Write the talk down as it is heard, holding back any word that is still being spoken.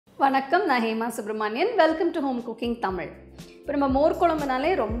வணக்கம், நான் Hema Subramanian. Welcome to home cooking Tamil. இப்போ நம்ம மோர் குழம்புனாலே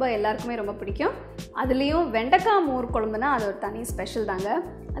எல்லாருக்குமே ரொம்ப பிடிக்கும். அதுலேயும் வெண்டைக்காய் மோர் குழம்புனா அது ஒரு தனி ஸ்பெஷல் தாங்க.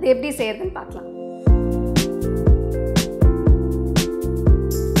 அது எப்படி செய்யறதுன்னு பார்க்கலாம்.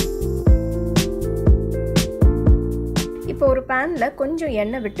 இப்போ ஒரு பேனில் கொஞ்சம்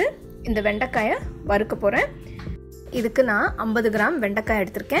எண்ணெய் விட்டு இந்த வெண்டைக்காயை வறுக்க போகிறேன். இதுக்கு நான் 50 கிராம் வெண்டைக்காய்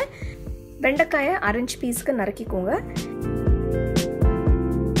எடுத்திருக்கேன். வெண்டைக்காயை 1/2 இன்ச் பீஸுக்கு நறுக்கிக்கோங்க.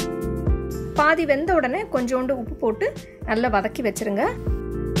 பாதி வெந்த உடனே கொஞ்சோண்டு உப்பு போட்டு நல்லா வதக்கி வச்சிருங்க.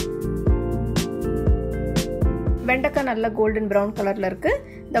 வெண்டைக்காய் நல்லா கோல்டன் ப்ரௌன் கலரில் இருக்குது.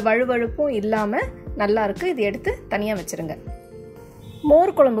 இந்த வழுவழுப்பும் இல்லாமல் நல்லா இருக்குது. இது எடுத்து தனியாக வச்சுருங்க.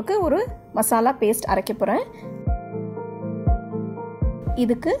 மோர் குழம்புக்கு ஒரு மசாலா பேஸ்ட் அரைக்க போகிறேன்.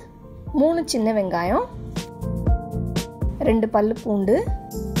 இதுக்கு 3 சின்ன வெங்காயம், 2 பல்லு பூண்டு,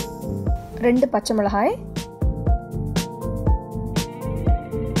 2 பச்சை மிளகாய்,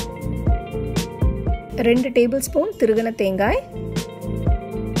 2 டேபிள் ஸ்பூன் திருகின தேங்காய்,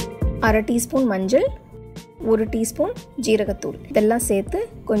 1/2 டீஸ்பூன் மஞ்சள், 1 டீஸ்பூன் ஜீரகத்தூள், இதெல்லாம் சேர்த்து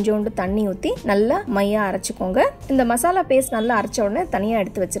கொஞ்சோண்டு தண்ணி ஊற்றி நல்லா மையாக அரைச்சிக்கோங்க. இந்த மசாலா பேஸ்ட் நல்லா அரைச்ச உடனே தனியாக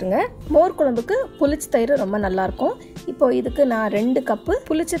எடுத்து வச்சிருங்க. மோர் குழம்புக்கு புளிச்ச தயிர் ரொம்ப நல்லாயிருக்கும். இப்போ இதுக்கு நான் 2 கப்பு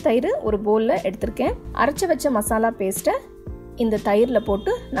புளிச்ச தயிர் ஒரு பவுலில் எடுத்திருக்கேன். அரைச்சி வச்ச மசாலா பேஸ்ட்டை இந்த தயிரில்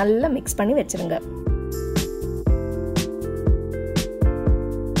போட்டு நல்லா மிக்ஸ் பண்ணி வச்சிருங்க.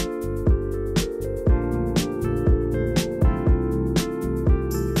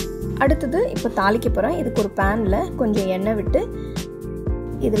 அடுத்தது இப்போ தாளிக்க போகிறேன். இதுக்கு ஒரு பேனில் கொஞ்சம் எண்ணெய் விட்டு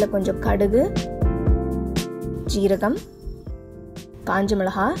இதில் கொஞ்சம் கடுகு, ஜீரகம், காஞ்ச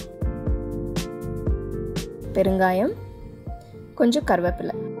மிளகாய், பெருங்காயம், கொஞ்சம்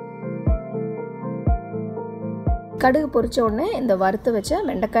கருவேப்பிலை. கடுகு பொரிச்ச உடனே இந்த வறுத்து வச்ச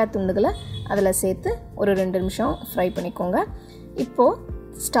வெண்டைக்காய் துண்டுகளை அதில் சேர்த்து ஒரு 2 நிமிஷம் ஃப்ரை பண்ணிக்கோங்க. இப்போது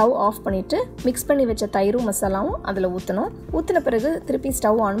ஸ்டவ் ஆஃப் பண்ணிவிட்டு மிக்ஸ் பண்ணி வச்ச தயிரும் மசாலாவும் அதில் ஊற்றணும். ஊற்றின பிறகு திருப்பி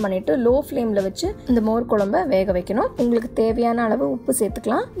ஸ்டவ் ஆன் பண்ணிவிட்டு லோ ஃப்ளேமில் வச்சு இந்த மோர் குழம்பை வேக வைக்கணும். உங்களுக்கு தேவையான அளவு உப்பு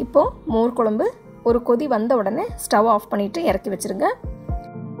சேர்த்துக்கலாம். இப்போது மோர் குழம்பு ஒரு கொதி வந்த உடனே ஸ்டவ் ஆஃப் பண்ணிவிட்டு இறக்கி வச்சுருங்க.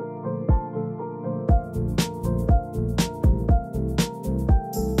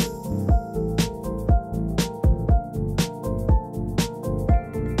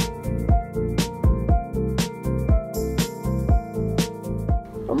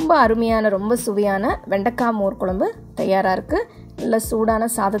 ரொம்ப அருமையான, ரொம்ப சுவையான வெண்டைக்காய் மோர் குழம்பு தயாராக இருக்குது. நல்ல சூடான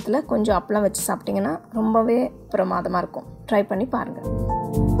சாதத்தில் கொஞ்சம் அப்பளம் வச்சு சாப்பிட்டிங்கன்னா ரொம்பவே பிரமாதமாக இருக்கும். ட்ரை பண்ணி பாருங்கள்.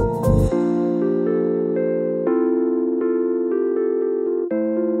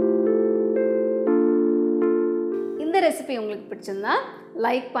 இந்த ரெசிபி உங்களுக்கு பிடிச்சிருந்தா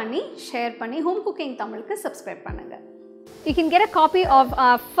லைக் பண்ணி, ஷேர் பண்ணி ஹோம் குக்கிங் தமிழுக்கு சப்ஸ்கிரைப் பண்ணுங்கள். You can get a copy of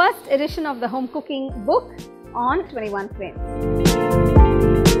our first edition of the home cooking book on 21 frames.